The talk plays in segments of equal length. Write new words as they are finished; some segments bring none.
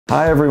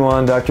Hi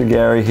everyone, Dr.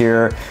 Gary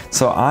here.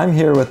 So I'm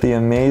here with the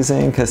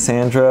amazing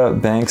Cassandra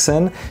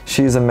Bankson.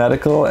 She's a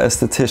medical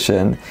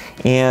esthetician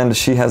and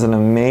she has an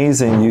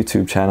amazing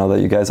YouTube channel that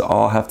you guys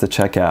all have to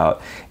check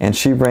out. And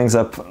she brings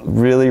up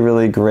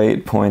really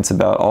great points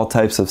about all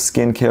types of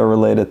skincare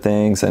related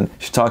things, and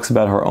she talks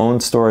about her own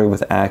story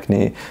with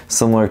acne,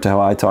 similar to how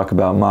I talk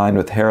about mine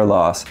with hair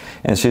loss.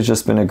 And she's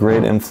just been a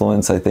great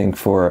influence, I think,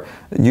 for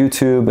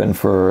YouTube and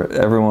for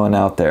everyone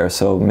out there.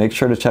 So make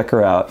sure to check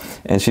her out.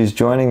 And she's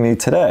joining me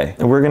today.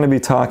 And we're going to be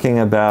talking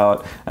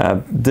about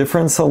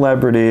different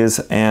celebrities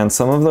and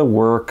some of the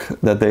work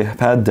that they have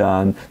had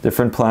done,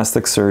 different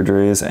plastic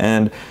surgeries,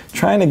 and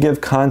trying to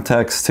give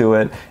context to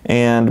it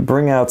and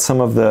bring out some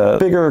of the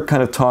bigger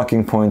kind of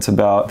talking points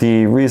about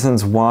the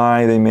reasons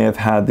why they may have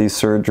had these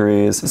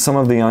surgeries, some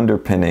of the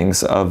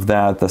underpinnings of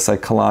that, the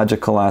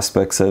psychological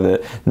aspects of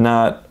it,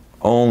 not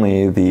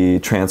only the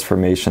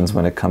transformations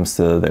when it comes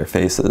to their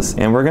faces.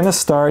 And we're gonna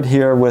start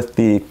here with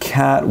the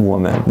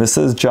Catwoman. This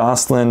is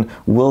Jocelyn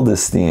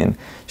Wildestein.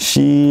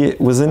 She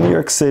was in New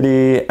York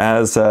City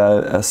as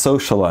a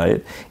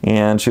socialite,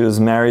 and she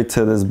was married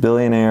to this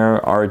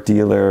billionaire art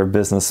dealer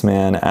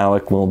businessman,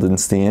 Alec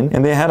Wildestein,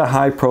 and they had a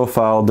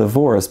high-profile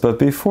divorce. But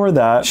before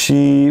that,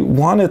 she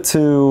wanted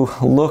to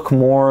look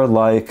more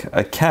like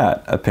a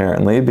cat,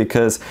 apparently,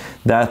 because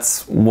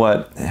that's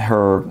what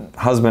her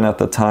husband at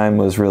the time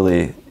was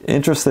really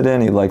interested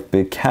in. He liked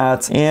big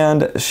cats,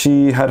 and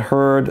she had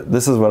heard,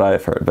 this is what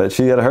I've heard, but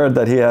she had heard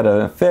that he had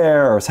an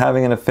affair or was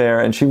having an affair,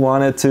 and she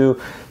wanted to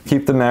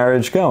keep the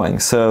marriage going.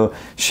 So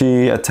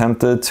she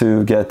attempted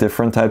to get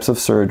different types of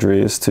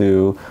surgeries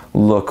to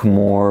look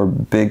more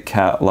big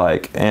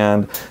cat-like,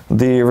 and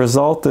the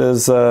result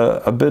is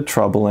a bit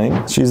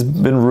troubling. She's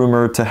been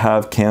rumored to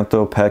have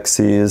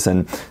canthopexy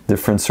and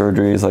different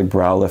surgeries like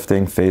brow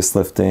lifting,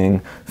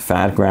 facelifting,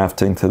 fat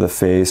grafting to the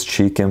face,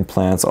 cheek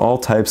implants, all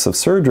types of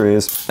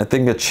surgeries, I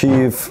think,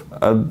 achieve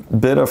a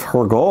bit of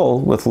her goal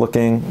with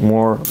looking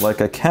more like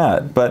a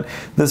cat. But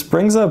this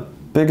brings up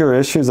bigger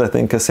issues, I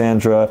think,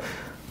 Cassandra.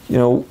 You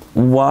know,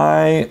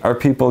 why are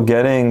people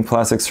getting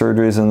plastic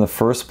surgeries in the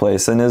first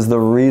place? And is the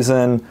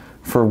reason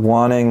for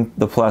wanting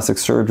the plastic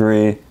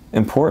surgery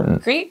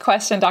important? Great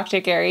question, Dr.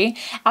 Gary.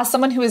 As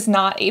someone who is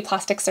not a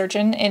plastic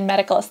surgeon in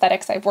medical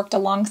aesthetics, I've worked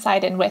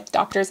alongside and with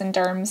doctors and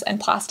derms and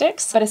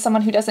plastics. But as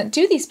someone who doesn't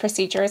do these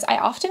procedures, I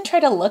often try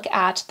to look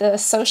at the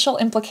social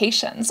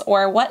implications,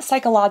 or what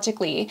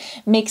psychologically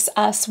makes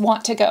us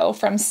want to go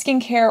from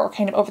skincare or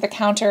kind of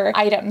over-the-counter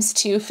items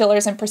to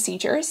fillers and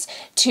procedures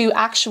to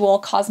actual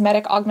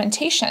cosmetic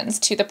augmentations,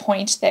 to the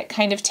point that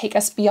kind of take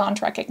us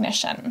beyond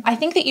recognition. I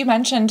think that you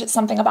mentioned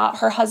something about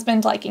her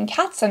husband liking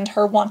cats and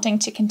her wanting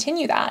to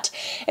continue that.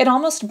 It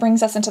almost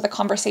brings us into the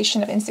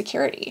conversation of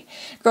insecurity.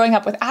 Growing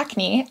up with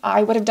acne,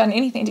 I would have done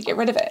anything to get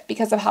rid of it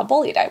because of how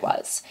bullied I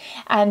was.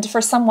 And for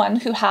someone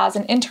who has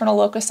an internal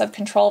locus of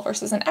control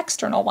versus an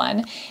external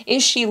one,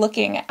 is she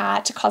looking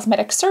at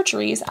cosmetic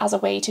surgeries as a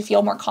way to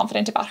feel more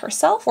confident about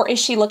herself, or is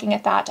she looking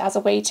at that as a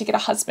way to get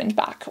a husband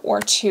back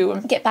or to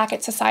get back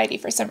at society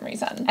for some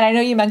reason? And I know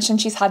you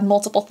mentioned she's had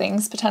multiple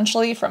things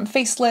potentially, from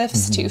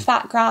facelifts to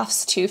fat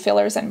grafts to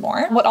fillers and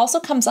more. What also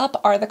comes up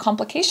are the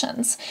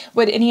complications.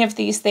 Would any of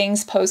these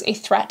things pose a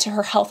threat to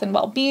her health and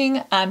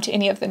well-being, to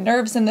any of the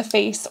nerves in the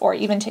face, or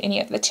even to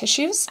any of the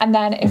tissues? And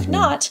then if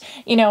not,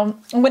 you know,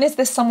 when is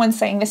this someone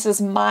saying this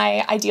is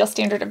my ideal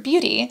standard of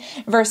beauty,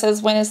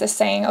 versus when is this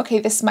saying, okay,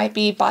 this might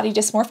be body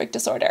dysmorphic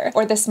disorder,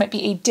 or this might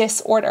be a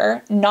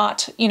disorder,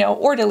 not, you know,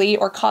 orderly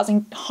or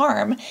causing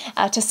harm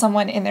to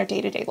someone in their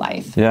day-to-day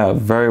life? Yeah,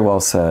 very well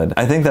said.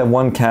 I think that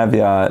one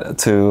caveat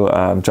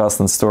to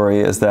Jocelyn's story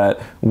is that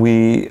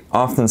we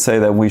often say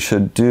that we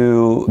should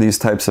do these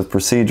types of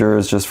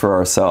procedures just for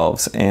ourselves,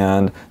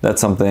 and that's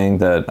something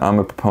that I'm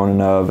a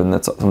proponent of, and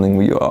that's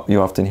something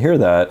you often hear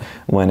that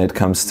when it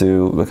comes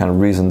to the kind of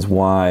reasons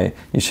why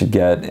you should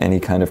get any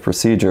kind of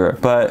procedure.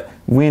 But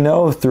we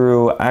know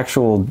through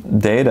actual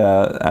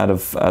data out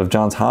of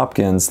Johns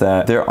Hopkins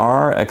that there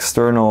are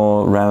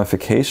external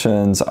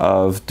ramifications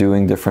of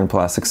doing different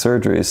plastic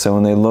surgeries. So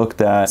when they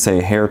looked at,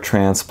 say, hair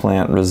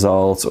transplant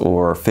results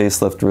or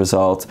facelift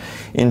results,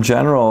 in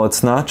general,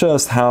 it's not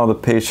just how the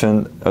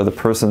patient or the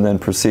person then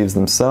perceives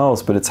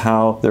themselves, but it's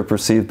how they're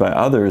perceived by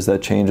others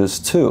that changes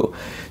too.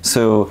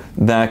 So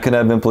that could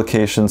have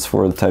implications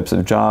for the types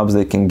of jobs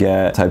they can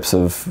get, types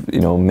of, you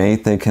know,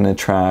 mate they can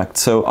attract.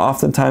 So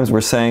oftentimes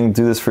we're saying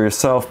do this for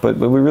yourself, but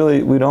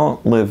we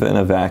don't live in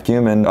a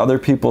vacuum, and other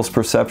people's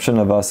perception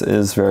of us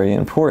is very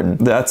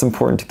important. That's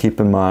important to keep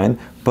in mind.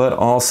 But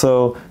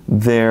also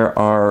there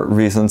are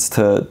reasons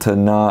to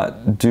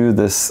not do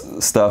this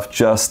stuff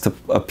just to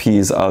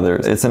appease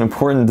others. It's an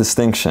important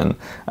distinction,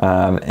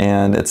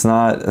 and it's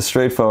not a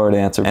straightforward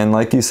answer. And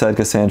like you said,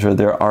 Cassandra,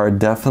 there are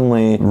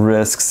definitely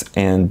risks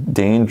and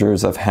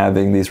dangers of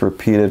having these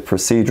repeated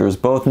procedures,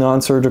 both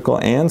non-surgical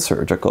and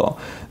surgical,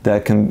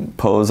 that can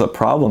pose a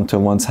problem to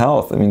one's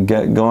health. I mean,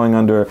 going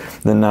under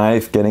the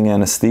knife, getting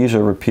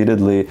anesthesia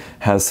repeatedly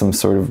has some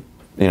sort of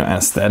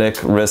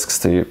anesthetic risks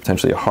to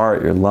potentially your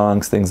heart, your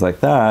lungs, things like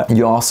that.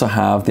 You also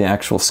have the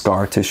actual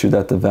scar tissue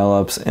that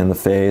develops in the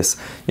face.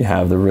 You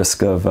have the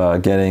risk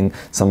of getting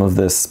some of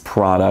this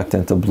product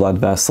into blood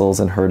vessels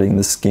and hurting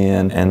the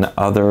skin, and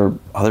other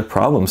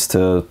problems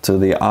to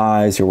the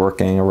eyes. You're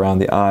working around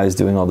the eyes,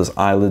 doing all this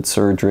eyelid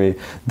surgery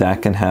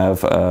that can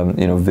have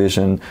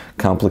vision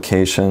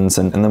complications.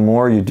 And the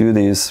more you do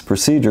these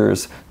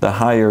procedures, the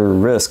higher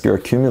risk, your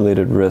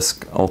accumulated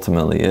risk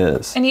ultimately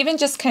is. And even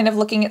just kind of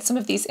looking at some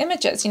of these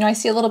images, I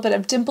see a little bit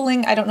of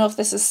dimpling. I don't know if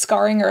this is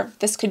scarring or if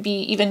this could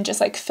be even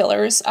just like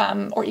fillers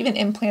or even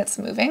implants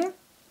moving.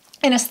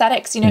 In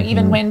aesthetics,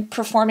 even when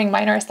performing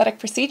minor aesthetic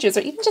procedures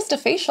or even just a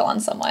facial on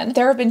someone,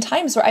 there have been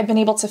times where I've been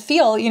able to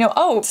feel,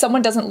 oh,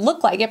 someone doesn't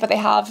look like it, but they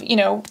have,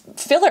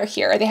 filler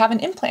here, or they have an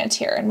implant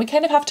here. And we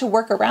kind of have to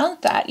work around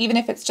that, even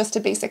if it's just a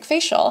basic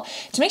facial,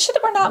 to make sure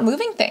that we're not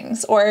moving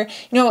things, or,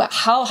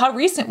 how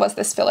recent was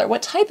this filler?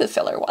 What type of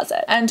filler was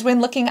it? And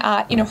when looking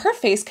at, her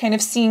face, kind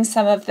of seeing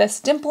some of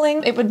this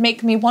dimpling, it would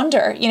make me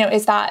wonder,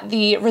 is that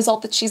the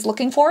result that she's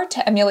looking for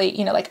to emulate,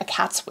 like a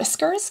cat's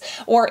whiskers?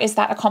 Or is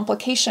that a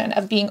complication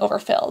of being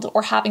overfilled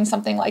or having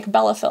something like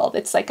Belafilled?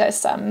 It's like a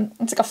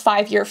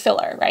 5-year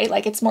filler, right?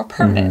 Like it's more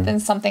permanent than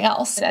something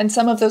else. And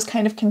some of those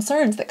kind of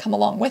concerns that come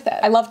along with it.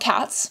 I love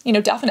cats,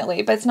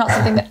 definitely, but it's not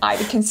something that I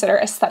would consider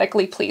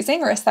aesthetically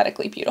pleasing or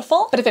aesthetically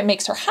beautiful. But if it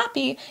makes her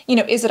happy,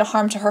 is it a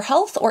harm to her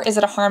health, or is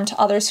it a harm to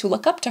others who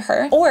look up to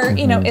her? Or,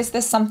 is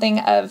this something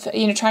of,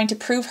 trying to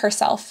prove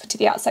herself to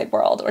the outside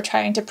world, or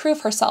trying to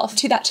prove herself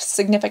to that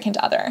significant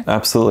other?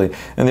 Absolutely.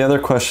 And the other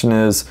question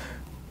is,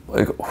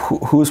 like,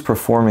 who's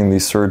performing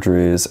these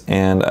surgeries,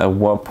 and at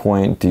what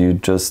point do you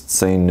just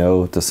say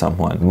no to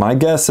someone? My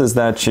guess is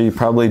that she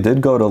probably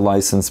did go to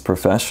licensed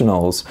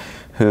professionals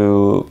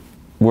who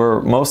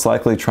were most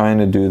likely trying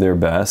to do their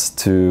best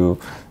to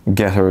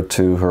get her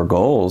to her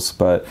goals.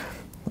 But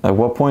at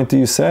what point do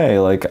you say,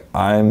 like,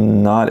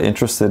 I'm not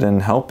interested in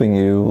helping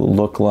you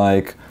look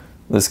like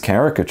this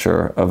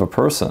caricature of a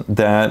person?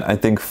 That, I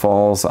think,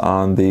 falls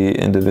on the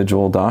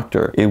individual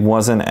doctor. It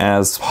wasn't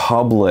as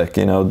public,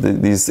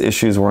 these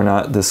issues were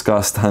not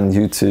discussed on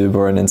YouTube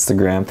or on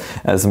Instagram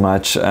as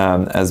much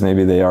as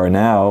maybe they are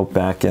now,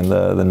 back in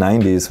the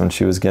 90s when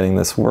she was getting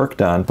this work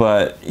done.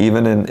 But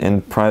even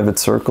in private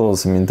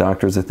circles,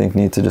 doctors, I think,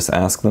 need to just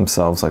ask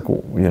themselves, like,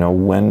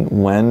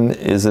 when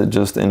is it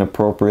just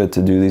inappropriate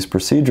to do these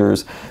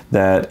procedures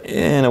that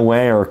in a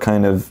way are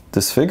kind of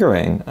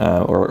disfiguring,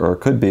 or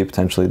could be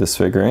potentially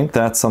disfiguring?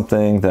 That's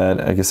something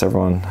that I guess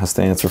everyone has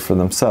to answer for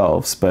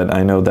themselves. But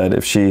I know that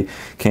if she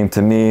came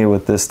to me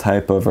with this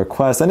type of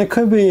request, and it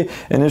could be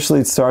initially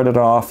it started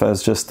off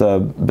as just a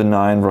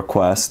benign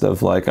request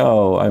of like,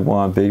 oh, I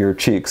want bigger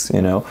cheeks,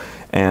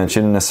 and she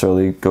didn't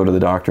necessarily go to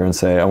the doctor and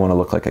say, I want to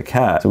look like a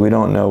cat. So we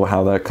don't know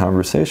how that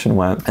conversation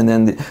went. And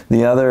then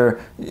the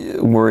other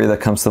worry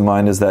that comes to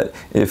mind is that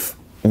if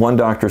one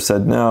doctor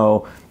said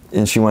no,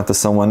 and she went to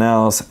someone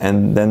else,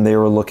 and then they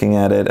were looking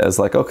at it as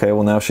like, okay,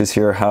 well, now she's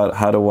here,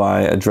 how do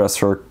I address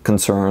her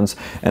concerns?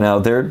 And now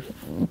they're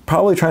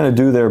probably trying to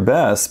do their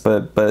best,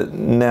 but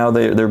now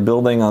they're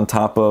building on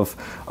top of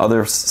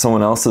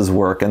someone else's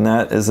work, and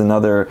that is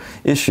another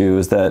ike,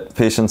 is that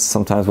patients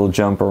sometimes will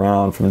jump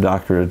around from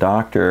doctor to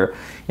doctor,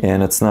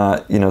 and it's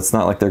not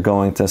like they're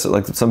going to,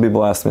 like, some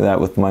people asked me that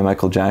with my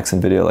Michael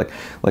Jackson video,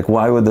 like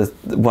why would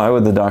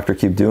the doctor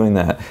keep doing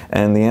that?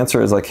 And the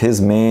answer is, like, his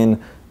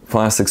main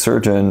plastic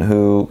surgeon,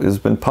 who has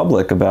been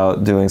public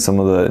about doing some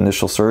of the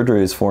initial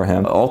surgeries for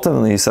him,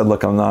 ultimately he said,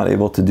 look, I'm not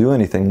able to do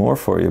anything more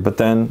for you. But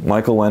then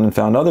Michael went and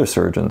found other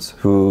surgeons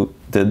who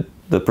did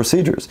the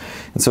procedures.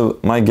 And so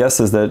my guess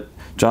is that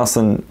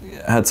Jocelyn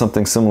had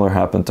something similar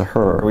happen to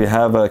her. We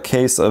have a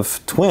case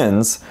of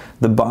twins,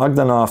 the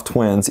Bogdanoff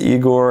twins,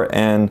 Igor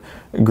and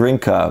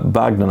Grinka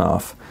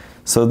Bogdanoff.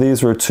 So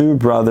these were two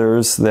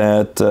brothers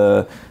that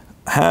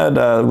had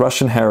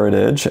Russian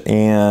heritage,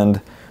 and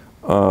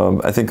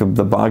I think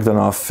the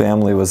Bogdanoff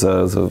family was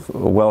a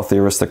wealthy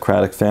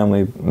aristocratic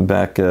family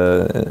back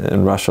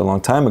in Russia a long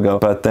time ago,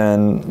 but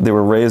then they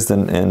were raised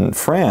in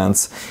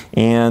France,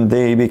 and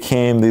they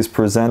became these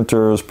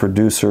presenters,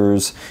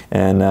 producers,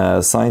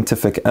 and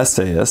scientific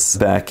essayists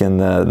back in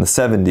the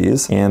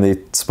 70s, and they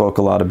spoke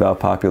a lot about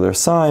popular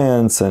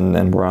science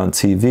and were on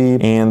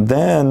TV, and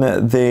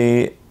then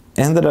they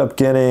ended up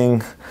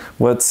getting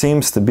what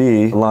seems to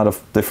be a lot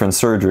of different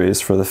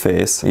surgeries for the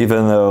face,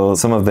 even though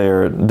some of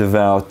their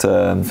devout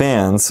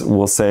fans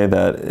will say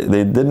that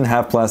they didn't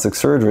have plastic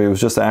surgery, it was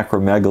just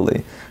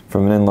acromegaly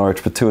from an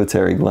enlarged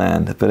pituitary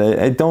gland. But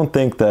I don't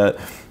think that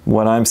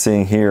what I'm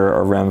seeing here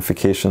are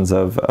ramifications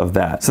of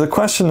that. So the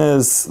question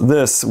is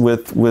this,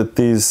 with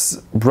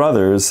these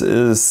brothers,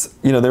 is,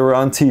 they were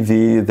on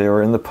TV, they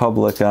were in the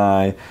public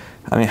eye.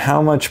 I mean,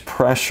 how much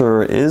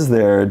pressure is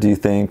there, do you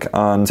think,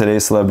 on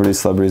today's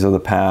celebrities of the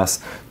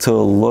past to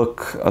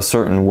look a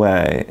certain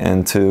way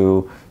and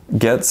to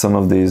get some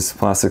of these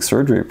plastic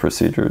surgery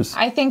procedures?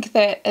 I think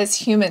that as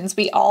humans,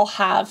 we all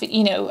have,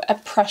 you know, a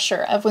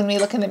pressure of when we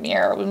look in the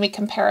mirror, when we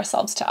compare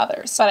ourselves to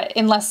others. But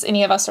unless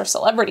any of us are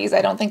celebrities,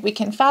 I don't think we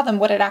can fathom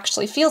what it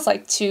actually feels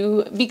like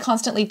to be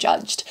constantly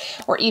judged,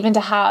 or even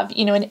to have,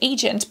 you know, an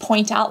agent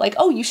point out like,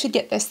 oh, you should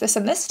get this, this,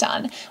 and this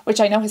done,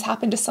 which I know has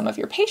happened to some of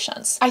your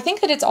patients. I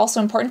think that it's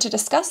also important to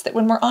discuss that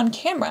when we're on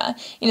camera,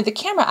 you know, the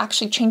camera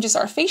actually changes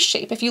our face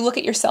shape. If you look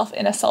at yourself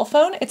in a cell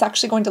phone, it's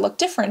actually going to look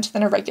different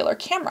than a regular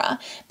camera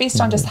based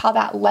on just how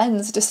that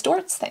lens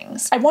distorts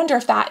things. I wonder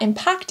if that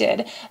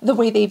impacted the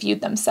way they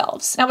viewed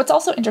themselves. Now, what's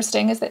also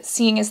interesting is that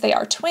seeing as they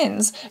are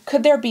twins,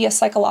 could there be a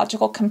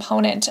psychological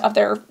component of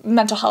their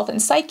mental health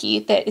and psyche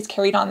that is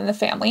carried on in the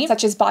family,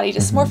 such as body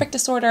dysmorphic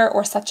disorder,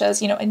 or such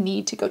as, you know, a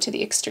need to go to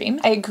the extreme?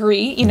 I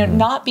agree, you know,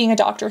 not being a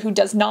doctor who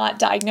does not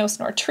diagnose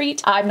nor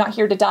treat, I'm not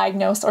here to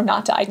diagnose or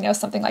not diagnose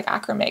something like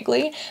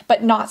acromegaly,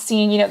 but not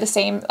seeing, you know, the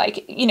same,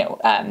 like, you know,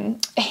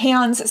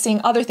 hands,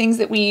 seeing other things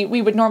that we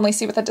would normally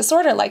see with a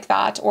disorder like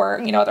that,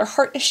 or, you know, other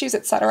heart issues,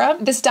 etc.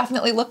 This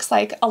definitely looks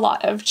like a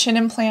lot of chin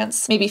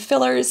implants, maybe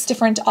fillers,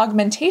 different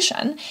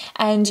augmentation.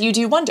 And you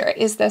do wonder,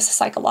 is this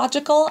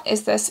psychological?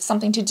 Is this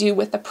something to do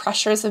with the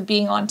pressures of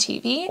being on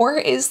TV? Or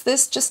is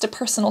this just a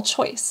personal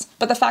choice?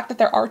 But the fact that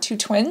there are two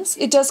twins,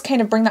 it does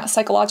kind of bring that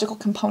psychological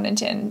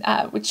component in,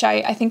 which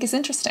I think is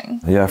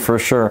interesting. Yeah, for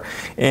sure.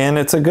 And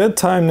it's a good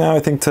time now, I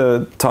think,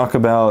 to talk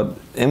about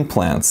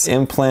implants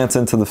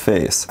into the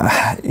face.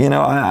 You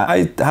know,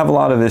 I have a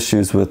lot of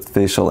issues with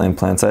facial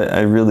implants.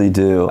 I really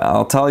do.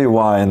 I'll tell you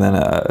why, and then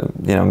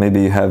you know,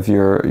 maybe you have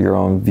your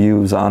own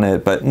views on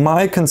it. But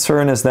my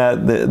concern is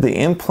that the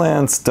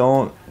implants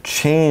don't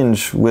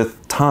change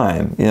with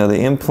time. You know,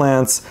 the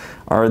implants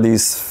are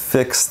these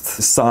fixed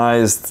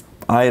sized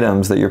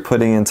items that you're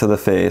putting into the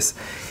face,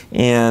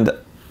 and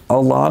a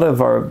lot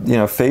of our, you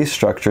know, face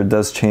structure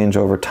does change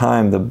over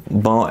time. The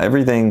bone,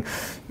 everything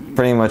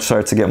pretty much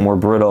starts to get more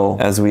brittle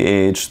as we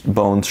age.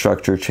 Bone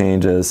structure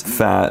changes,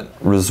 fat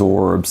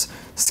resorbs,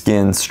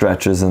 skin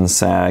stretches and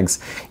sags,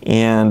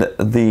 and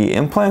the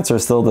implants are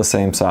still the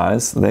same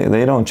size.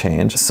 They don't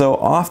change. So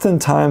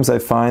oftentimes I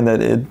find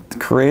that it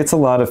creates a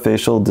lot of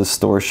facial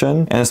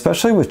distortion, and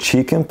especially with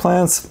cheek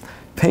implants,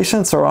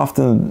 patients are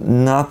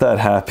often not that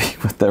happy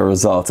with their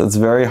results. It's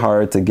very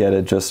hard to get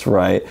it just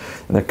right,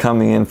 and they're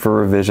coming in for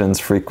revisions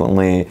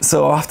frequently.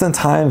 So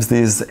oftentimes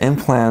these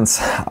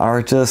implants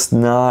are just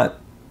not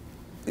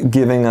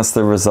giving us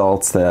the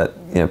results that,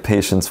 you know,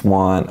 patients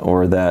want,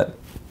 or that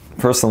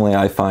personally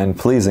I find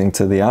pleasing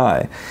to the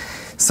eye.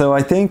 So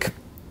I think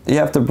you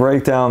have to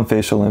break down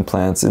facial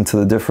implants into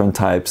the different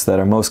types that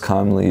are most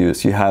commonly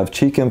used. You have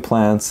cheek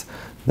implants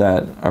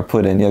that are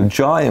put in. You have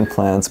jaw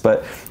implants,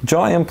 but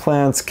jaw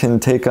implants can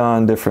take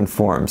on different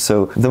forms.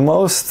 So the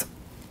most,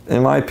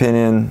 in my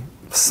opinion,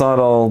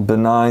 subtle,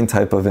 benign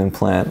type of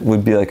implant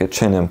would be like a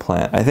chin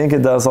implant. I think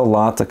it does a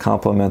lot to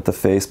complement the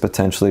face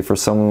potentially for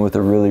someone with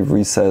a really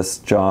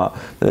recessed jaw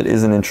that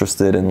isn't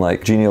interested in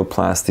like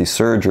genioplasty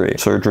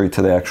surgery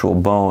to the actual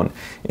bone.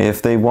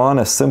 If they want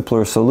a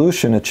simpler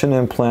solution, a chin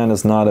implant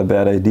is not a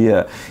bad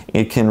idea.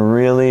 It can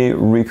really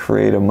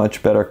recreate a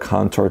much better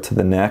contour to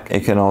the neck.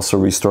 It can also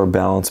restore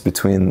balance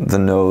between the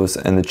nose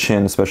and the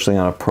chin, especially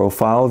on a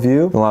profile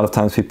view. A lot of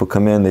times people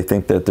come in, they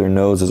think that their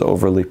nose is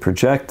overly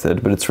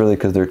projected, but it's really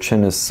because their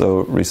chin is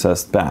so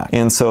recessed back.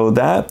 And so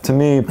that to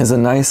me is a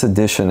nice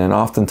addition, and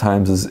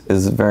oftentimes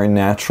is a very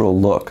natural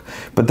look.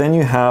 But then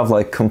you have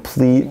like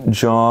complete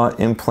jaw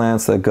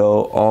implants that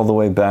go all the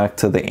way back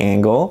to the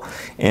angle,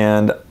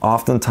 and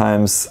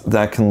oftentimes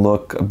that can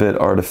look a bit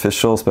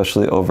artificial,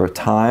 especially over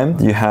time.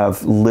 You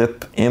have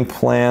lip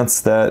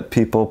implants that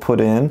people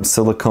put in,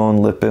 silicone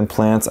lip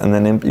implants, and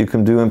then you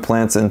can do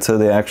implants into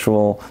the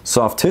actual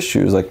soft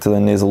tissues, like to the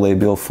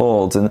nasolabial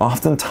folds, and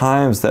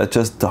oftentimes that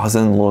just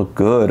doesn't look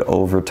good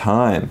over time.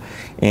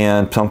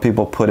 And some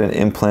people put in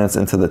implants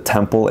into the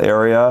temple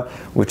area,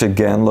 which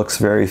again looks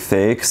very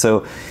fake.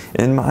 So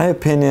in my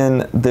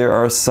opinion, there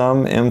are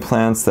some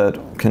implants that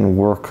can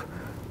work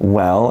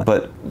well,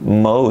 but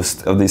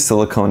most of these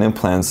silicone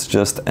implants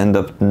just end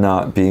up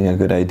not being a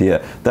good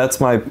idea. That's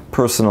my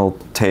personal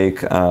take,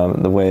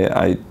 the way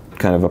I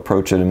kind of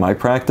approach it in my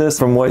practice.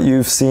 From what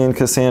you've seen,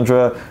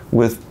 Cassandra,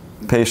 with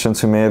patients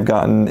who may have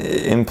gotten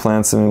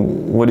implants,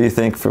 and what do you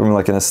think from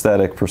like an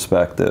aesthetic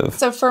perspective?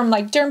 So from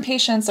like derm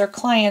patients or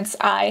clients,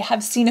 I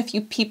have seen a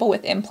few people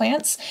with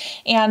implants,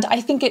 and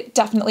I think it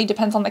definitely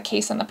depends on the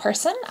case and the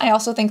person. I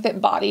also think that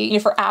body, you know,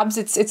 for abs,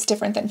 it's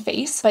different than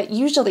face, but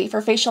usually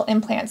for facial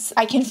implants,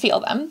 I can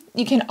feel them.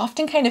 You can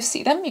often kind of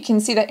see them. You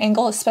can see that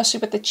angle, especially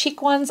with the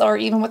cheek ones or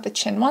even with the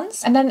chin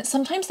ones. And then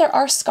sometimes there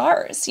are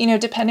scars, you know,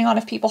 depending on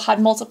if people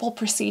had multiple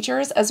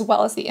procedures as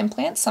well as the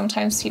implants.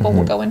 Sometimes people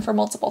will go in for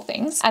multiple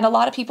things. And a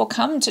lot of people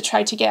come to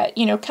try to get,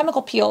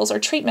 chemical peels or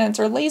treatments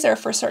or laser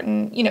for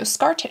certain,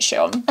 scar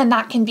tissue. And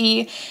that can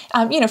be,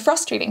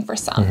 frustrating for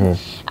some.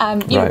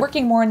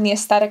 Working more on the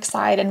aesthetic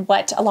side, and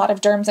what a lot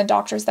of derms and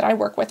doctors that I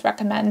work with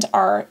recommend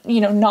are,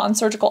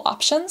 non-surgical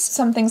options.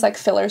 Some things like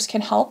fillers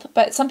can help,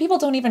 but some people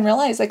don't even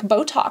realize like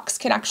Botox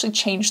can actually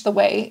change the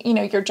way,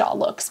 your jaw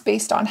looks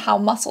based on how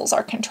muscles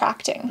are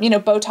contracting.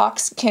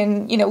 Botox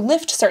can,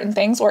 lift certain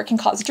things, or it can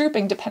cause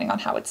drooping depending on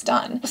how it's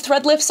done.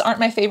 Thread lifts aren't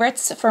my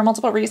favorites for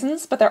multiple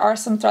reasons, but there are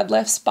some thread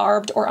lifts,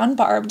 barbed or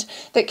unbarbed,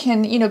 that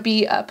can,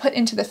 be put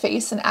into the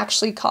face and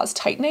actually cause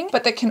tightening,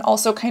 but that can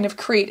also kind of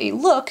create a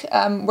look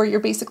where you're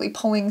basically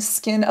pulling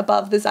skin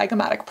above the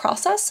zygomatic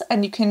process,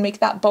 and you can make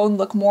that bone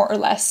look more or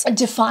less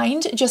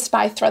defined just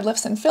by thread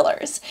lifts and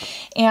fillers.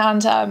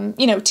 And,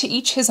 to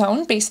each his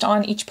own based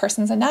on each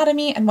person's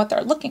anatomy and what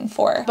they're looking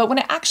for. But when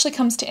it actually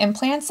comes to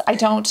implants, I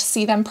don't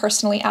see them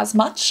personally as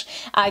much.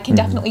 I can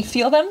definitely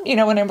feel them,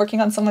 when I'm working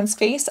on someone's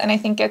face. And I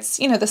think it's,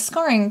 the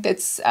scarring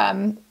that's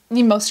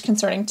the most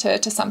concerning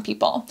to some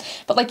people.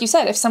 But like you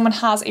said, if someone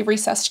has a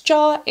recessed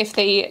jaw, if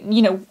they,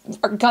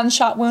 are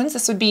gunshot wounds,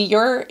 this would be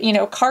your,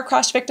 car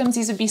crash victims.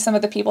 These would be some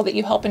of the people that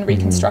you help in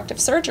reconstructive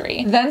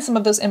surgery. Then some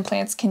of those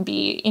implants can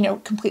be,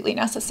 completely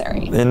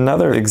necessary.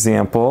 Another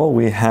example,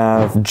 we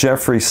have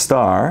Jeffree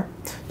Star.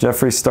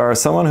 Jeffree Star,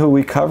 someone who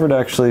we covered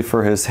actually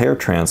for his hair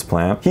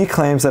transplant. He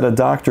claims that a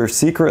doctor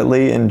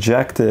secretly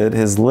injected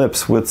his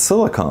lips with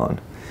silicone.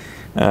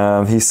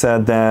 He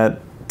said that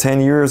 10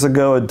 years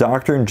ago, a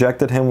doctor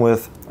injected him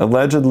with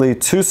allegedly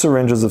 2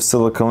 syringes of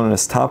silicone in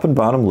his top and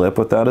bottom lip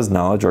without his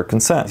knowledge or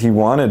consent. He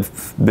wanted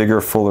bigger,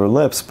 fuller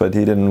lips, but he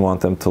didn't want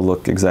them to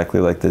look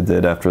exactly like they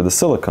did after the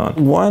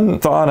silicone. One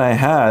thought I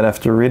had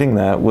after reading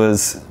that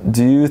was,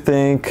 do you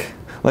think,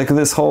 like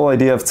this whole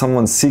idea of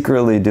someone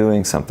secretly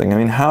doing something, I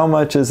mean, how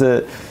much is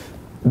it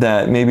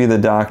that maybe the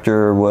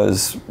doctor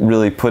was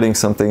really putting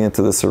something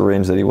into the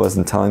syringe that he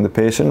wasn't telling the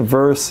patient,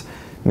 versus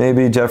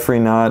maybe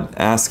Jeffree not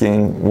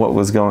asking what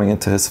was going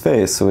into his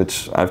face,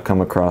 which I've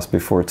come across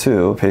before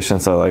too.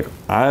 Patients are like,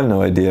 I have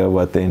no idea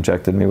what they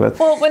injected me with.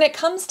 Well, when it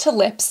comes to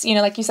lips,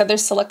 like you said,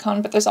 there's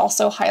silicone, but there's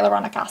also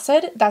hyaluronic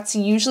acid. That's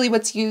usually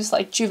what's used,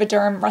 like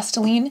Juvederm,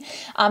 Restylane.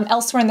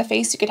 Elsewhere in the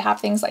face, you could have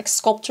things like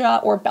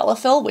Sculptra or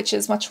Bellafill, which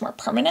is much more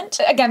permanent.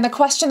 Again, the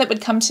question that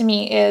would come to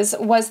me is,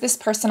 was this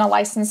person a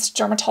licensed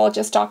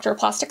dermatologist, doctor, or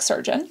plastic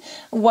surgeon?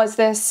 Was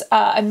this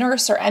a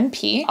nurse or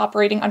NP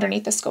operating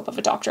underneath the scope of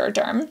a doctor or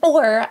derm?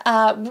 Or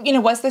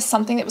was this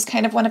something that was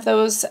kind of one of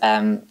those,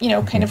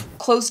 kind of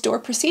closed door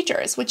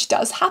procedures, which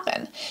does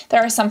happen.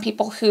 There are some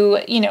people who,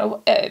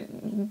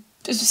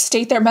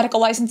 state their medical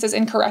licenses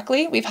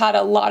incorrectly. We've had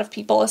a lot of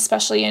people,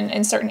 especially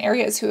in certain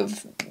areas, who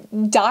have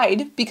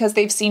died because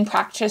they've seen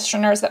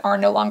practitioners that are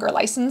no longer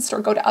licensed or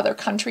go to other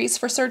countries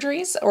for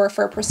surgeries or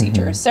for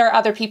procedures. There are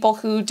other people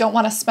who don't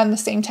want to spend the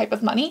same type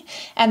of money,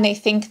 and they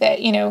think that,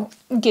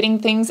 getting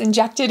things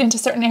injected into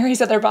certain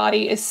areas of their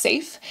body is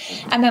safe.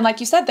 And then,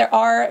 like you said, there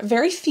are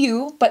very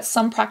few, but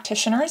some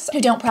practitioners who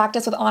don't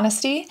practice with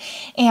honesty,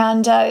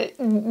 and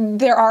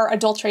there are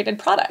adulterated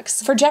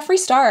products. For Jeffree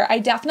Star, I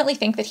definitely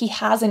think that he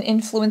has an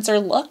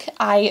influencer look.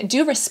 I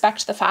do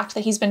respect the fact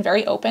that he's been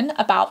very open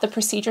about the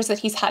procedures that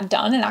he's had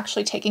done and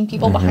actually taking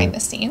people behind the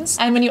scenes.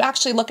 And when you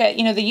actually look at,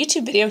 the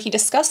YouTube video he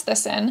discussed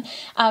this in,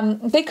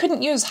 they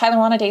couldn't use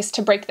hyaluronidase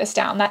to break this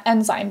down, that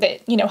enzyme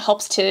that,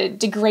 helps to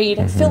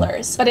degrade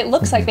fillers. But it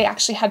looks like they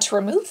actually had to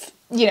remove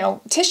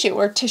tissue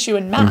or tissue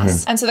in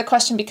mass. And so the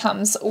question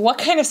becomes, what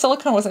kind of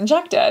silicone was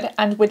injected?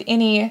 And would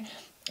any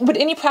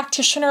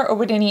practitioner, or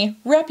would any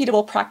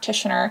reputable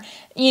practitioner,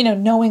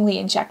 knowingly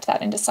inject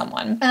that into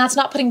someone? And that's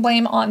not putting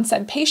blame on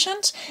said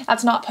patient.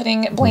 That's not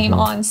putting blame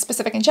on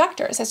specific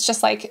injectors. It's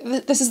just like,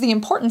 this is the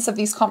importance of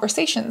these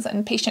conversations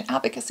and patient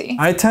advocacy.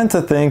 I tend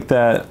to think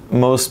that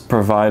most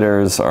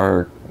providers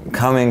are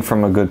coming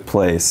from a good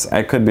place.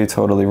 I could be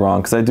totally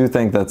wrong, because I do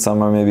think that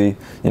some are maybe,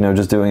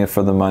 just doing it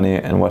for the money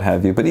and what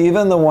have you. But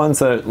even the ones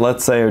that,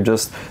 let's say, are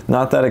just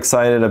not that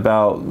excited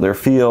about their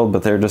field,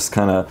 but they're just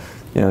kind of,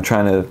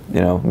 trying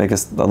to, make a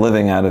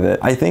living out of it.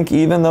 I think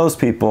even those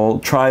people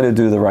try to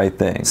do the right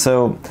thing.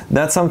 So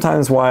that's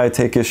sometimes why I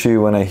take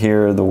issue when I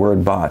hear the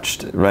word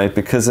botched, right?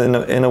 Because in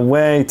a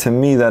way, to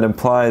me, that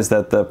implies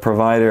that the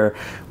provider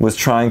was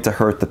trying to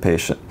hurt the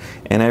patient.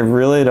 And I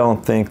really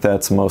don't think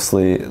that's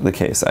mostly the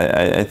case.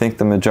 I think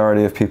the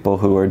majority of people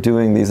who are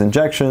doing these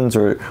injections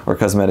or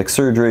cosmetic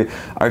surgery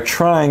are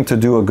trying to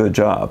do a good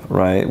job,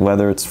 right?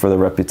 Whether it's for their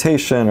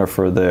reputation or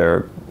for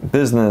their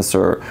business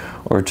or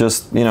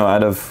just,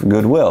 out of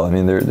goodwill. I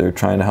mean, they're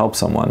trying to help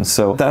someone.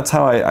 So that's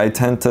how I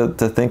tend to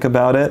think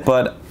about it.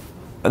 But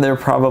there are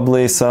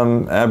probably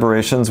some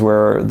aberrations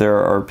where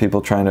there are people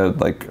trying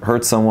to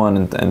hurt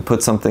someone and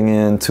put something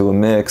into a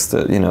mix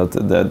that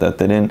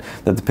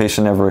that the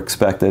patient never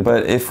expected.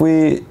 But if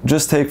we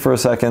just take for a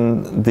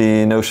second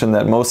the notion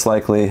that most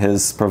likely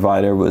his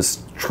provider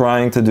was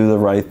trying to do the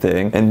right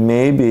thing, and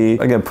maybe,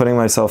 again, putting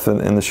myself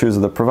in the shoes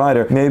of the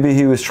provider, maybe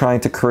he was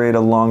trying to create a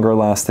longer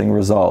lasting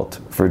result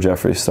for for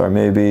Jeffree Star.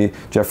 Maybe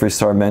Jeffree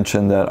Star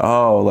mentioned that,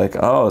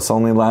 oh, this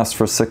only lasts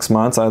for 6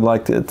 months. I'd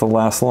like it to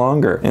last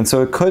longer. And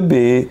so it could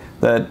be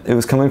that it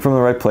was coming from the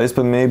right place,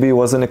 but maybe it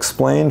wasn't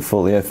explained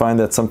fully. I find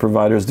that some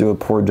providers do a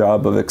poor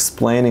job of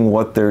explaining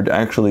what they're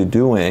actually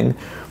doing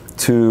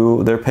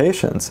to their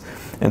patients.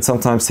 And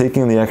sometimes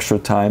taking the extra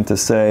time to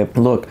say,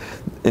 look,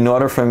 in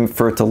order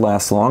for it to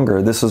last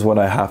longer, this is what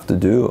I have to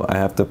do. I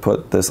have to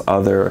put this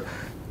other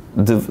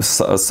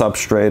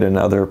substrate and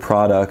other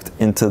product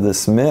into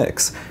this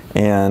mix.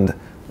 And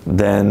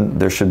then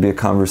there should be a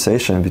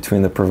conversation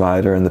between the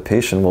provider and the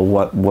patient. Well,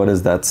 what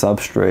is that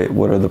substrate?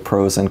 What are the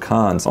pros and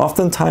cons?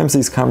 Oftentimes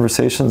these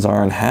conversations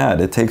aren't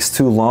had. It takes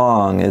too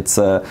long. It's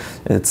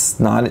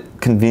not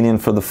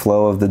convenient for the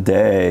flow of the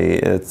day.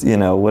 It's,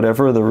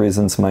 whatever the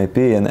reasons might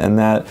be, and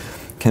that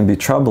can be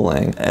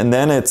troubling. And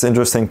then it's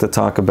interesting to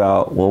talk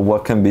about, well,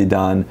 what can be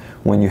done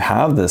when you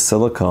have this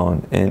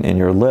silicone in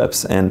your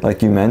lips. And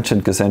like you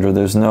mentioned, Cassandra,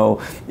 there's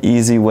no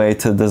easy way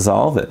to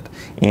dissolve it.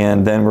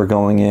 And then we're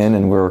going in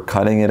and we're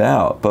cutting it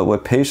out. But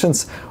what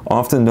patients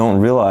often don't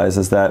realize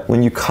is that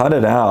when you cut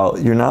it out,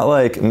 you're not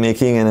like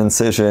making an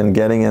incision,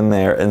 getting in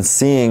there and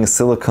seeing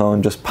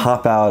silicone just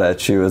pop out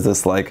at you as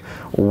this like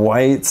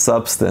white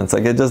substance.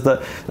 Like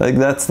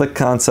that's the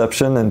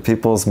conception in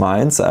people's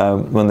minds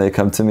when they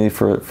come to me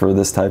for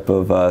this type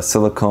of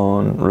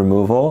silicone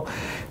removal.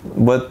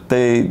 What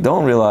they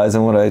don't realize,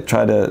 and what I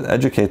try to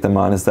educate them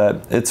on, is that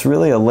it's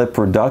really a lip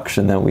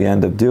reduction that we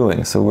end up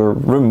doing. So we're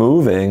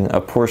removing a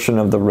portion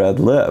of the red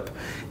lip.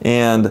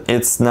 And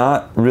it's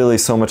not really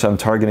so much I'm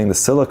targeting the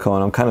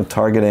silicone, I'm kind of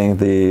targeting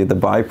the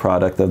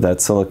byproduct of that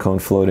silicone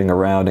floating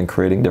around and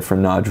creating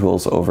different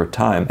nodules over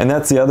time. And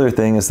that's the other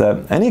thing, is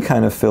that any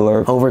kind of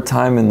filler over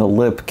time in the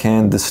lip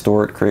can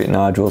distort, create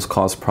nodules,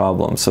 cause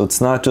problems. So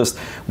it's not just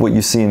what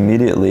you see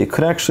immediately. It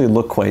could actually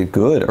look quite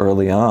good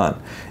early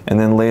on, and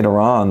then later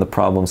on the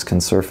problems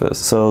can surface.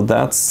 So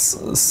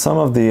that's some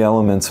of the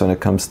elements when it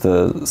comes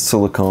to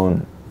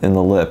silicone in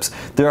the lips.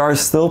 There are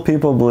still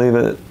people, believe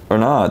it or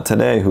not,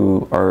 today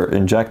who are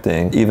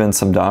injecting, even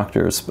some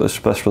doctors,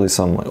 especially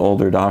some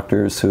older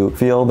doctors, who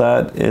feel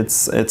that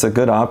it's a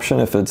good option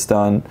if it's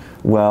done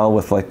well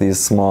with like these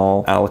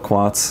small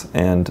aliquots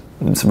and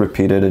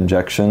repeated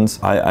injections.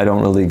 I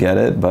don't really get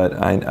it, but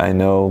I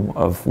know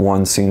of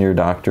one senior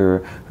doctor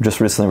who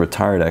just recently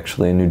retired,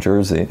 actually, in New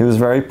Jersey. He was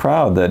very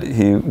proud that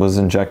he was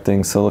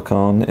injecting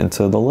silicone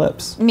into the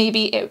lips.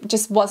 Maybe it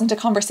just wasn't a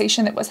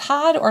conversation that was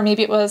had, or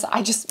maybe it was,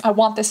 I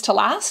want this to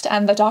last,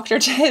 and the doctor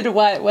did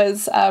what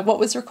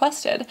was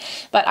requested.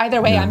 But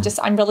either way, yeah.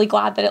 I'm really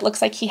glad that it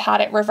looks like he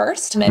had it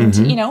reversed.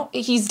 And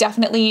he's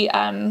definitely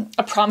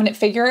a prominent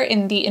figure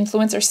in the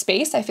influencer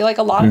space. I feel like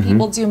a lot of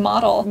people do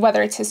model,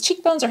 whether it's his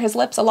cheekbones or his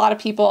lips, a lot of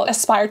people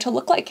aspire to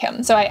look like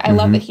him. So I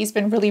love that he's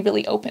been really,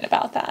 really open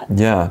about that.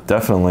 Yeah,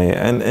 definitely.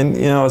 And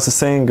as the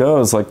saying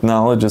goes, like,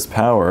 knowledge is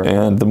power.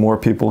 And the more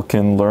people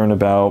can learn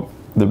about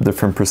the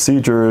different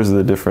procedures,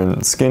 the different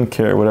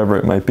skincare, whatever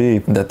it might be,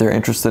 that they're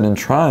interested in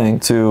trying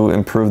to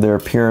improve their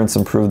appearance,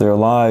 improve their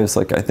lives,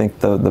 like, I think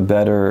the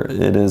better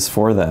it is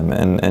for them.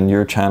 And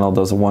your channel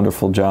does a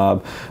wonderful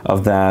job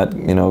of that,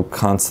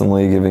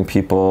 constantly giving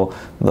people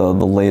the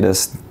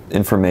latest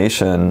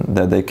information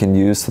that they can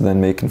use to then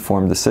make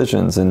informed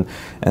decisions. And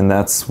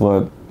that's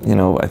what,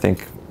 I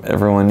think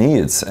everyone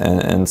needs.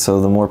 And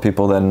so the more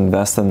people that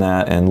invest in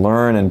that and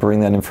learn and bring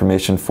that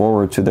information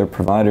forward to their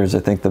providers, I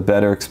think the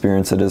better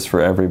experience it is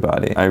for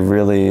everybody. I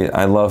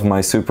love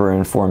my super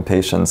informed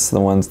patients,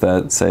 the ones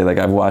that say, like,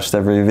 I've watched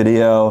every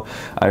video,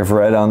 I've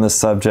read on this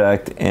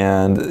subject,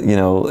 and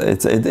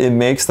it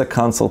makes the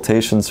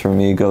consultations for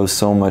me go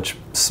so much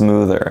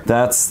smoother.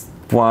 That's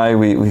why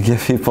we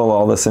give people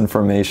all this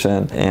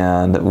information,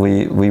 and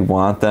we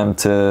want them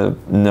to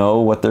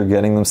know what they're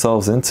getting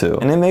themselves into.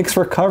 And it makes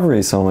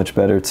recovery so much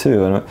better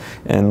too.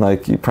 And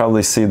like, you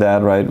probably see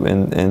that, right,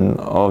 in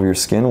all of your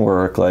skin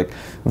work. Like,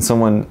 when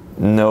someone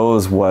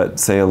knows what,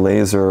 say, a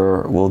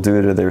laser will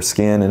do to their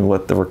skin and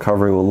what the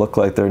recovery will look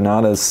like, they're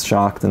not as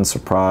shocked and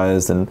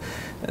surprised and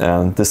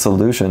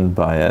disillusioned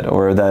by it.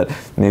 Or that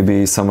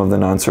maybe some of the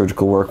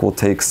non-surgical work will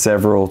take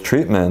several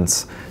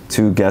treatments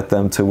to get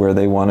them to where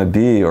they want to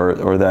be,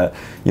 or that,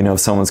 if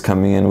someone's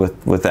coming in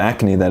with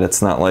acne, that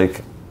it's not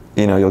like,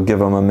 you'll give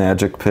them a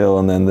magic pill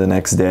and then the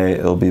next day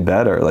it'll be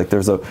better. Like,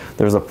 there's a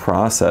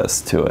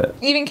process to it.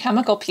 Even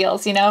chemical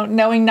peels,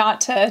 knowing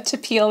not to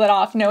peel it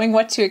off, knowing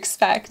what to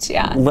expect.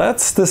 Yeah.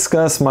 Let's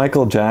discuss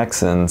Michael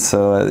Jackson.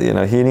 So,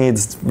 he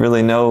needs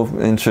really no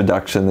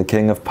introduction, the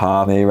king of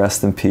pop, may he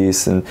rest in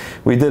peace. And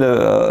we did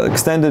a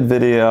extended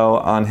video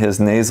on his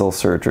nasal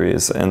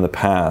surgeries in the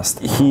past.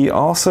 He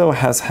also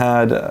has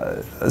had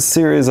a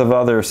series of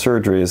other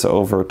surgeries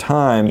over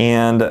time.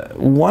 And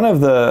one of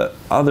the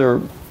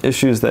other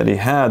issues that he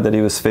had that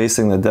he was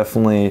facing that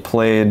definitely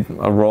played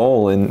a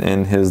role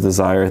in his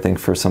desire, I think,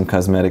 for some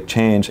cosmetic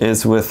change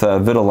is with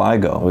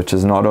vitiligo, which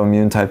is an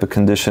autoimmune type of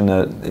condition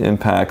that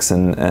impacts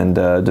and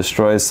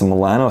destroys some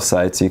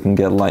melanocytes. You can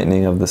get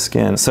lightening of the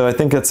skin. So I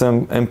think it's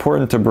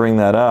important to bring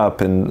that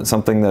up, and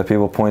something that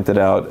people pointed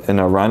out in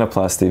a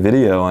rhinoplasty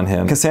video on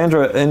him.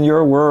 Cassandra, in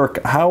your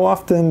work, how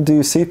often do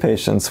you see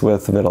patients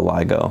with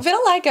vitiligo?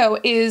 Vitiligo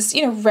is,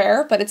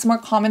 rare, but it's more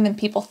common than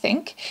people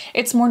think.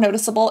 It's more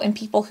noticeable in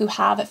people who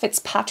have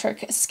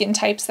Fitzpatrick skin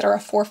types that are a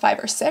 4, 5,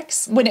 or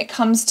 6. When it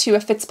comes to a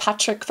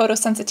Fitzpatrick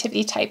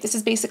photosensitivity type, this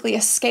is basically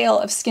a scale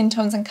of skin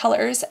tones and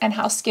colors and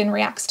how skin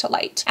reacts to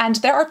light. And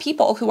there are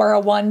people who are a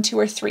 1, 2,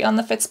 or 3 on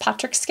the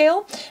Fitzpatrick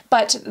scale,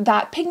 but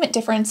that pigment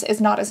difference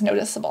is not as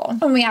noticeable.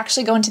 When we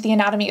actually go into the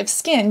anatomy of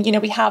skin,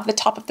 we have the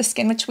top of the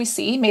skin, which we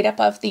see made up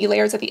of the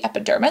layers of the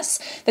epidermis,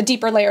 the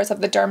deeper layers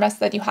of the dermis,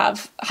 then you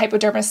have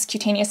hypodermis,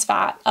 cutaneous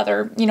fat,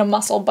 other,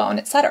 muscle, bone,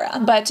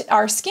 etc. But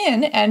our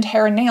skin and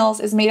hair and nails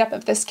is made up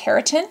of this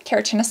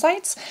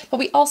keratinocytes, but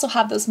we also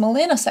have those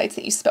melanocytes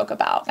that you spoke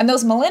about. And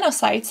those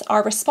melanocytes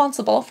are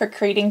responsible for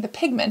creating the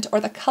pigment or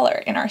the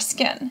color in our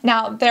skin.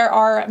 Now, there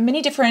are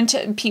many different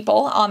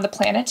people on the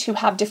planet who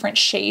have different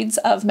shades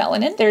of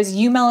melanin. There's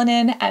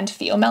eumelanin and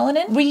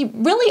pheomelanin. We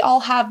really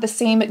all have the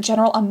same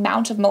general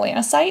amount of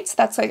melanocytes.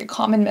 That's like a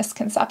common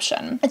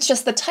misconception. It's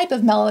just the type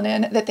of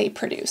melanin that they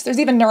produce. There's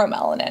even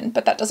neuromelanin,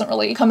 but that doesn't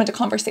really come into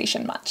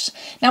conversation much.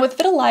 Now, with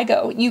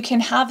vitiligo, you can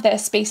have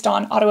this based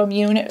on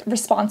autoimmune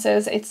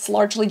responses. It's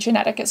largely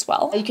genetic as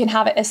well. You can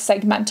have it as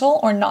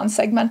segmental or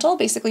non-segmental,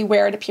 basically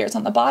where it appears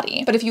on the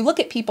body. But if you look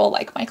at people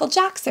like Michael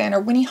Jackson or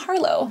Winnie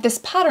Harlow, this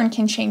pattern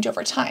can change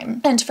over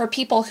time. And for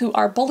people who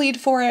are bullied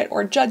for it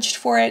or judged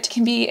for it,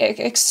 can be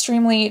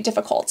extremely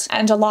difficult.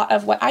 And a lot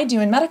of what I do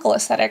in medical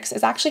aesthetics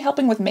is actually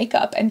helping with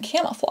makeup and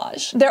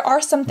camouflage. There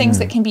are some things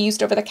that can be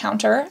used over the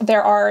counter.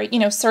 There are,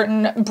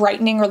 certain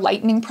brightening or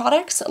lightening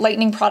products.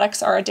 Lightening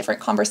products are a different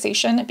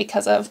conversation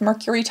because of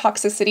mercury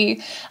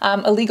toxicity,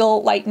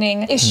 illegal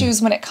lightening,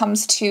 issues when it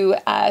comes to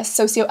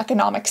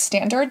socioeconomic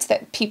standards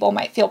that people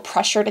might feel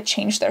pressure to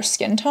change their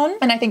skin tone.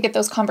 And I think that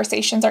those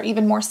conversations are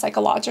even more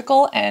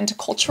psychological and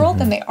cultural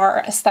than they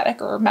are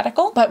aesthetic or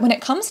medical. But when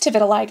it comes to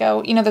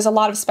vitiligo, there's a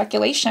lot of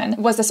speculation.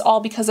 Was this all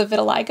because of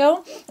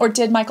vitiligo? Or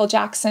did Michael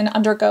Jackson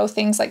undergo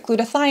things like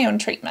glutathione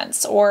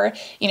treatments or,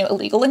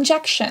 illegal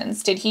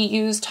injections? Did he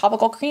use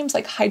topical creams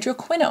like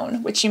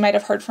hydroquinone, which you might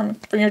have heard from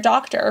your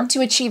doctor,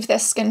 to achieve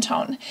this skin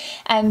tone?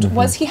 And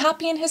was he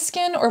happy in his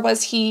skin, or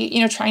was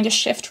he, trying to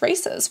shift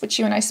races, which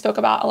you and I spoke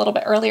about a little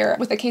bit earlier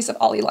with the case of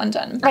Ollie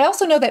London? I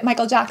also know that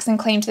Michael Jackson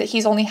claimed that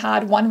he's only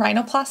had 1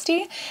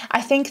 rhinoplasty.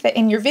 I think that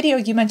in your video,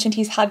 you mentioned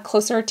he's had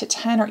closer to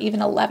 10 or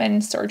even 11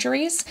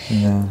 surgeries.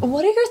 Yeah.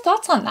 What are your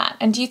thoughts on that?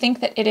 And do you think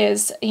that it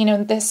is,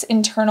 this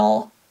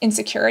internal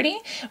insecurity,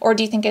 or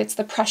do you think it's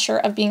the pressure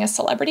of being a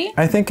celebrity?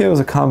 I think it was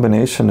a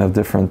combination of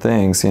different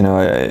things.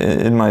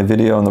 In my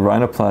video on the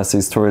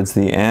rhinoplasties towards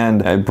the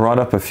end, I brought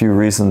up a few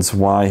reasons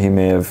why he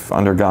may have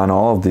undergone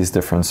all of these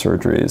different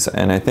surgeries,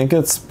 and I think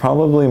it's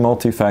probably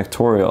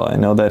multifactorial. I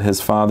know that his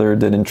father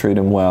didn't treat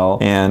him well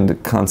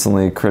and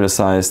constantly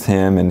criticized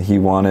him, and he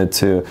wanted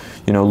to,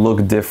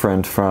 look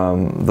different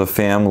from the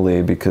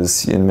family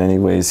because in many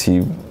ways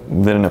he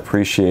didn't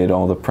appreciate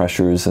all the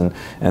pressures and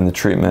the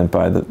treatment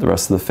by the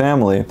rest of the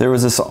family. There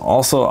was this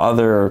also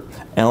other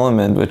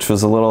element which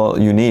was a little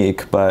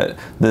unique, but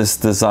this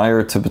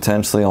desire to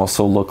potentially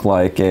also look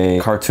like a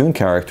cartoon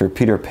character,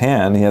 Peter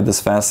Pan. He had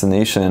this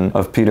fascination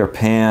of Peter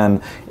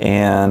Pan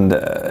and,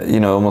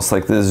 almost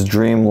like this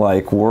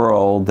dreamlike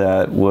world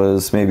that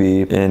was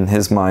maybe in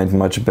his mind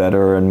much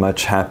better and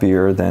much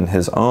happier than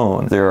his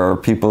own. There are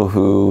people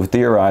who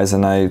theorize,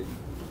 and I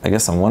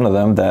guess I'm one of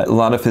them, that a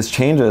lot of his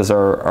changes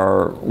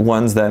are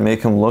ones that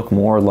make him look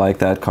more like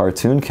that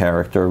cartoon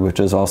character, which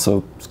is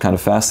also kind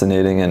of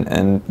fascinating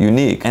and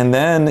unique. And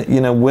then,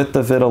 with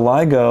the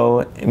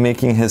vitiligo,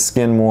 making his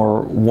skin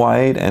more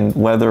white, and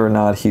whether or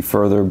not he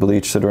further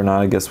bleached it or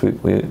not, I guess we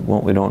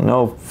don't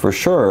know for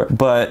sure.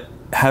 But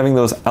having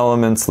those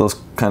elements, those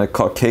kind of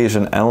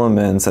Caucasian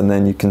elements, and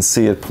then you can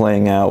see it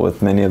playing out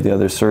with many of the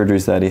other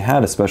surgeries that he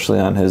had, especially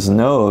on his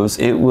nose,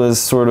 it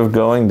was sort of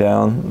going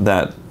down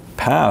that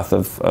path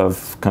of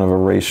kind of a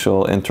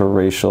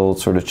interracial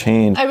sort of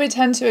change. I would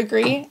tend to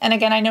agree. And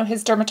again, I know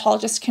his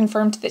dermatologist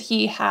confirmed that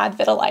he had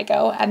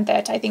vitiligo and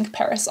that I think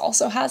Paris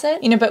also has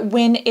it. But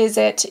when is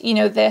it,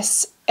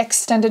 this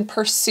extended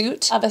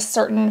pursuit of a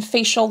certain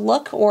facial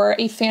look or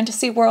a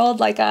fantasy world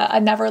like a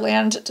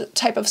Neverland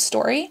type of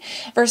story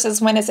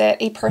versus when is it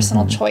a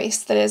personal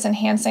choice that is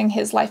enhancing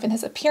his life and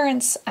his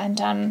appearance and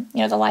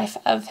the life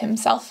of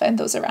himself and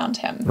those around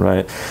him.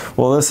 Right.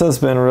 Well, this has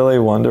been really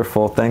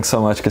wonderful. Thanks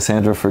so much,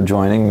 Cassandra, for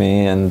joining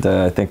me, and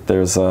I think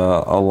there's a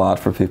lot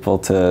for people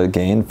to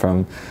gain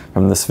from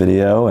this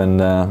video, and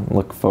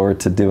look forward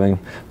to doing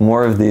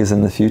more of these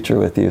in the future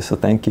with you, so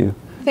thank you.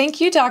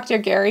 Thank you, Dr.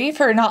 Gary,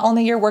 for not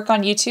only your work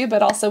on YouTube,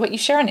 but also what you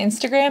share on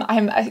Instagram.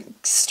 I'm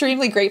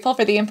extremely grateful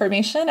for the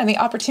information and the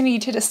opportunity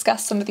to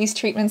discuss some of these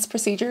treatments,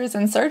 procedures,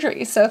 and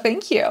surgeries. So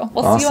thank you.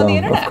 We'll see you on the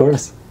internet. Of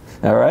course.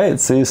 All right,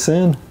 see you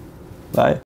soon. Bye.